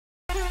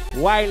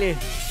Wiley,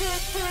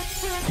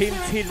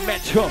 Tintin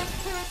Metro.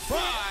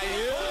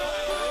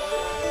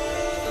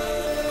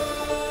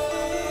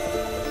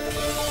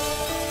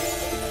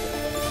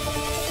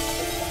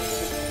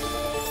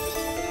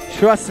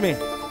 Trust me.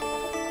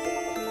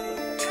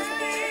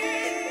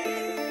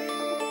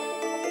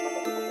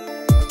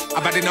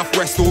 I've had enough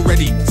rest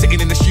already.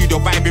 Sitting in the studio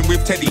vibing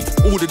with Teddy.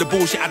 All of the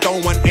bullshit I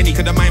don't want any,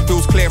 cause the mind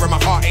feels clear and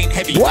my heart ain't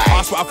heavy. What?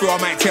 Ask what I feel, I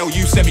might tell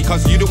you semi,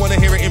 cause you don't wanna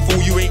hear it in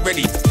full, you ain't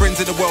ready. Friends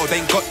in the world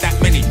ain't got that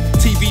many.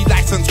 TV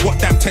license, what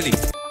damn telly.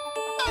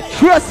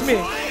 Trust me.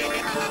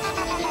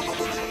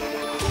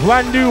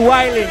 Brand new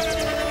Wiley.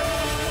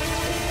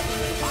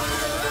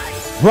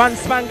 Brand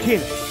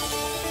spanking.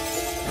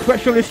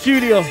 Fresh from the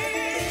studio.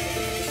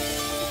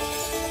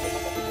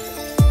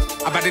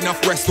 I've had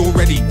enough rest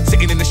already.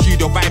 Sitting in the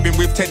studio vibing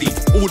with Teddy.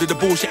 All of the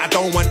bullshit I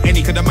don't want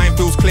any, cause the mind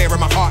feels clear and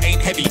my heart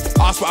ain't heavy.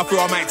 Ask what I feel,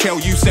 I might tell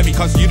you semi,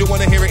 cause you don't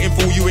wanna hear it in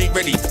full, you ain't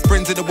ready.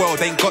 Friends in the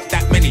world ain't got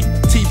that many.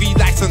 TV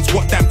license,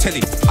 what damn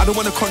telly. I don't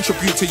wanna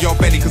contribute to your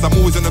belly, cause I'm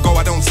always on the go,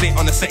 I don't sit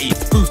on the settee.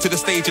 Move to the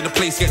stage and the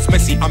place gets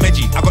messy. I'm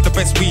edgy, I got the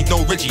best weed,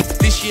 no Reggie.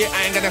 This year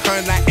I ain't gonna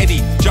earn like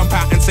Eddie. Jump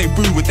out and say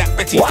boo with that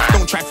Betty. What?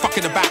 Don't try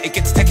fucking about, it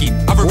gets techie.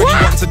 I've already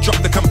wanted to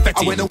drop the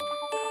confetti.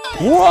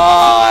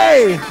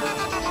 Why?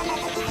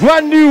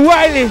 Brand new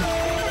Wiley.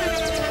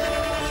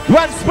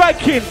 Brand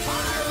spanking.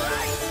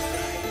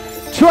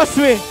 Trust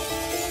me.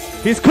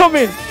 He's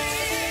coming.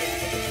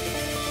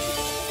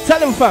 Tell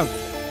him, fam.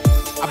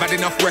 I've had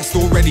enough rest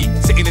already.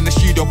 Sitting in the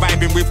studio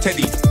vibing with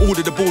Teddy. All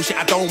of the bullshit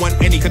I don't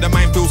want any, cause the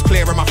mind feels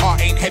clear and my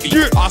heart ain't heavy.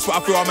 Yeah. Ask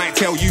what I feel, I might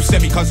tell you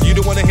semi, cause you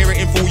don't wanna hear it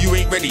in full, you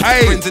ain't ready.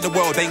 Aye. Friends in the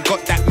world ain't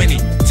got that many.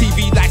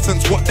 TV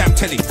license, what damn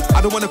telly.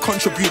 I don't wanna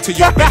contribute to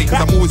your belly, cause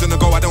I'm always on the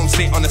go, I don't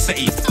sit on the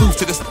settee. Move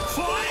to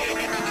the...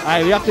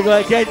 Alright, we have to go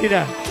again, you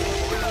know.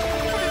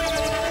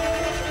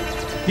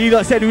 He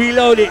got said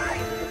reload it.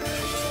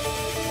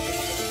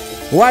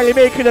 Wiley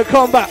making a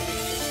comeback.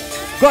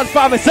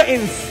 Godfather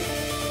settings.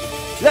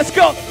 Let's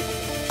go.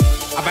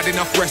 I've had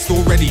enough rest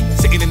already.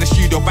 Sitting in the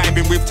studio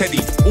vibing with Teddy.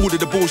 All of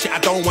the bullshit I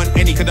don't want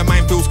any, cause the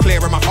mind feels clear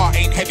and my heart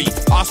ain't heavy.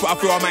 Ask what I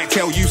feel, I might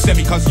tell you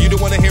semi, cause you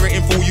don't wanna hear it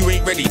in full, you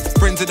ain't ready.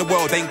 Friends in the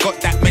world ain't got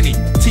that many.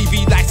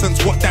 TV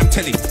license, what damn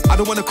telly. I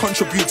don't wanna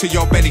contribute to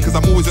your belly, cause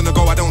I'm always on the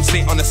go, I don't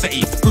sit on the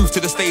settee. Move to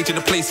the stage and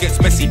the place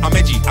gets messy. I'm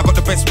edgy, I got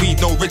the best weed,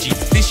 no Reggie.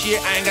 This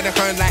year I ain't gonna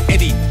earn like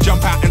Eddie.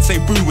 Jump out and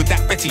say boo with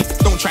that Betty.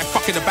 Don't try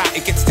fucking about,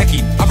 it gets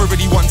techie. I've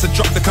already wanted to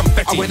drop the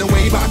confetti. I went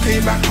away but I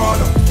came back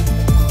harder.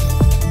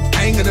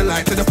 I ain't gonna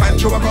lie to the fan, I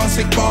got a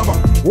sick barber.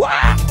 What?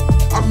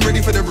 I'm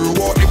ready for the real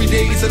war, every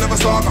day is another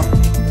saga.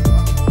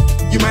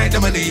 You might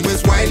know my name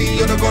is Wiley,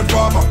 you're the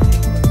godfather.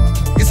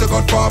 It's a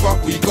godfather,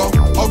 we go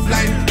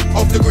offline,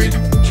 off the grid.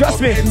 Trust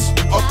me, ends,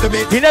 off the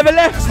mid. He never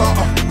left.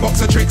 Starter,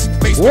 box of tricks,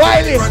 base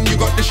Wiley. Run, you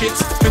got the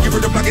shits. Thank you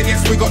for the plug-in,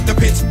 yes, we got the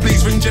pits.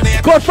 Please ring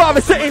Janae. Godfather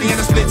settings. In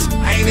the splits,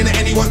 I ain't in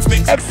anyone's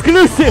mix.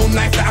 Exclusive. Own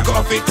life that I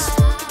gotta fix.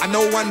 I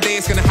know one day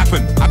it's gonna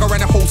happen. I got around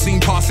the whole scene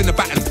passing the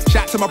baton.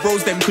 Shout to my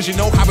bros them, cause you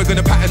know how we're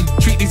gonna pattern.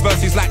 Treat these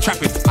verses like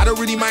trapping. I don't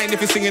really mind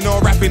if you're singing or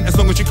rapping, as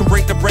long as you can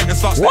break the bread and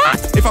start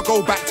snapping. If I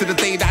go back to the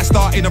day that I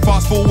started and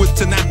fast forward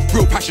to now,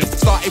 real passion.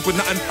 Started with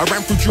nothing, I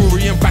ran through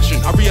jewelry and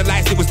fashion. I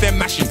realised it was them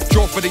mashing.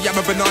 Draw for the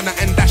yammer, banana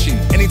and dashing.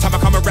 Anytime I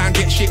come around,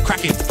 get shit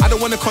cracking. I don't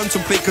wanna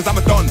contemplate cause I'm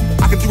a don.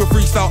 I can do a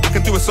freestyle, I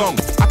can do a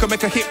song. I can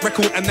make a hit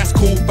record and that's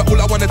cool, but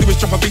all I wanna do is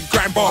drop a big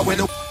grand bar.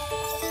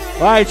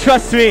 Alright,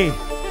 trust me.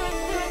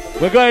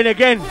 We're going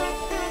again.